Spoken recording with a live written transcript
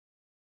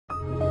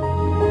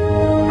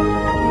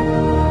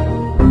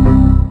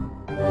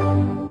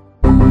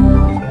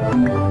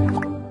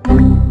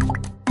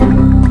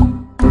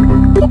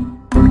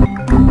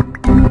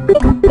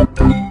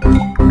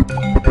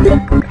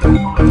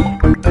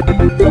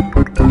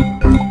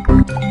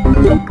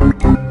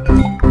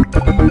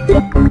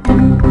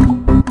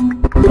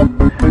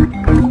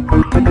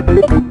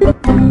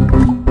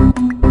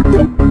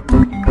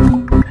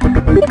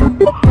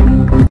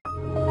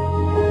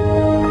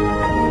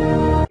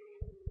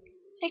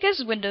guys,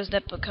 it's Windows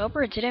Netbook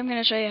Helper, and today I'm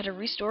going to show you how to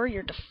restore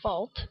your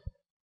default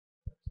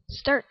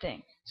start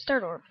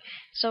orb.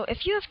 So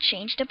if you have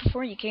changed it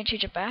before and you can't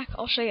change it back,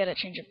 I'll show you how to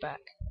change it back.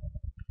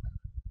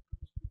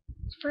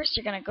 First,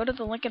 you're going to go to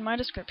the link in my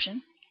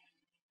description.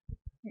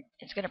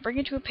 It's going to bring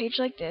you to a page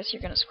like this.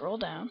 You're going to scroll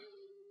down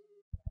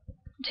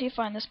until you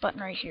find this button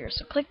right here.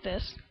 So click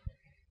this,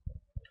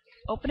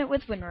 open it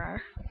with WinRAR,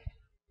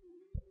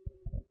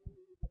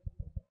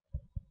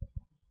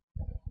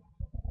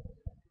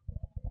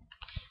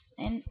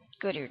 and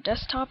go to your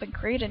desktop and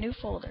create a new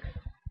folder.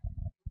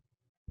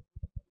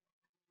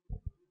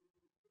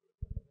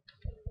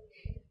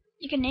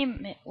 You can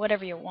name it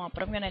whatever you want,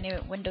 but I'm going to name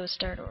it Windows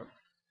Start Orb.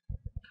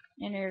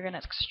 And you're going to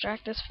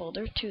extract this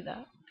folder to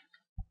that.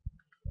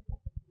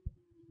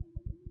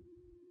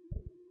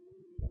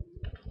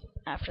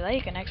 After that,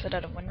 you can exit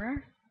out of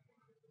WinRAR.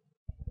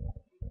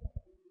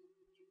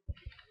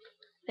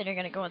 Then you're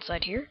going to go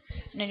inside here,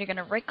 and then you're going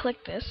to right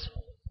click this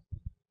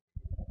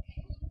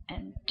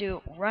and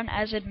do Run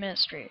as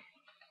Administrator.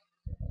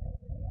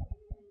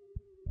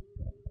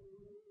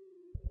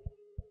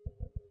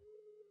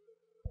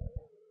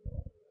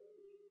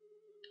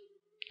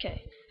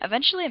 Okay,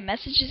 eventually a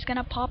message is going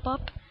to pop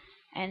up,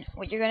 and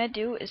what you're going to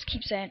do is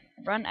keep saying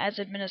Run as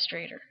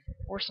Administrator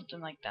or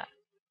something like that.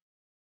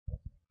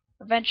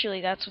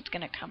 Eventually that's what's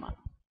going to come up.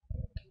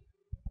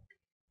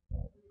 So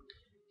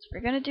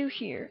what you're going to do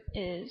here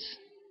is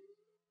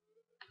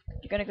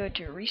you're going to go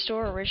to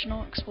Restore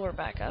Original Explorer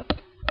Backup,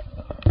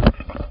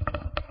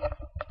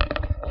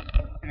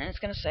 and then it's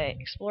going to say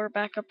Explorer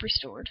Backup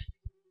Restored.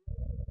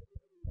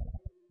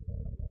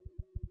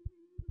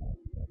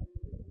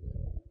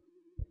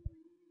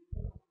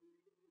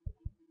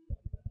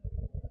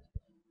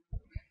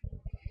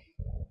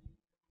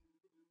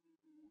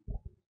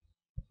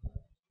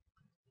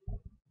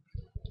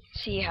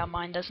 See how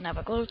mine doesn't have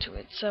a glow to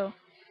it. So what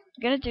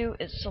you're going to do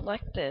is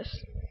select this,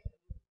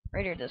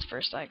 right here, this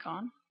first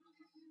icon,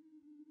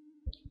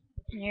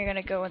 and you're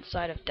going to go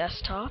inside of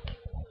Desktop,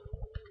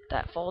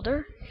 that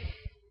folder,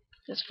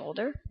 this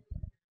folder,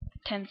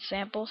 10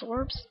 samples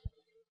orbs,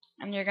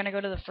 and you're going to go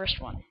to the first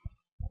one.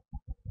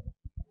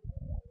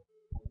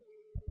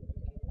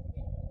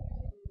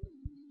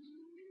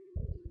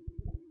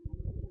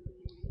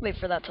 Wait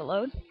for that to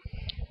load.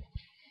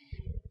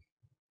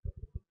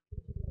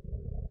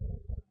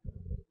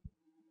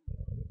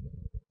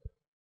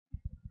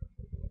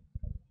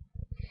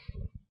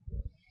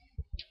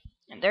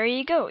 And there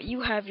you go,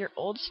 you have your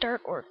old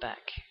start orb back.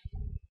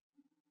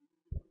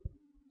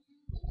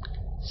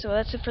 So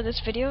that's it for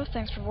this video.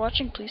 Thanks for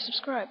watching. Please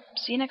subscribe.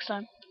 See you next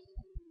time.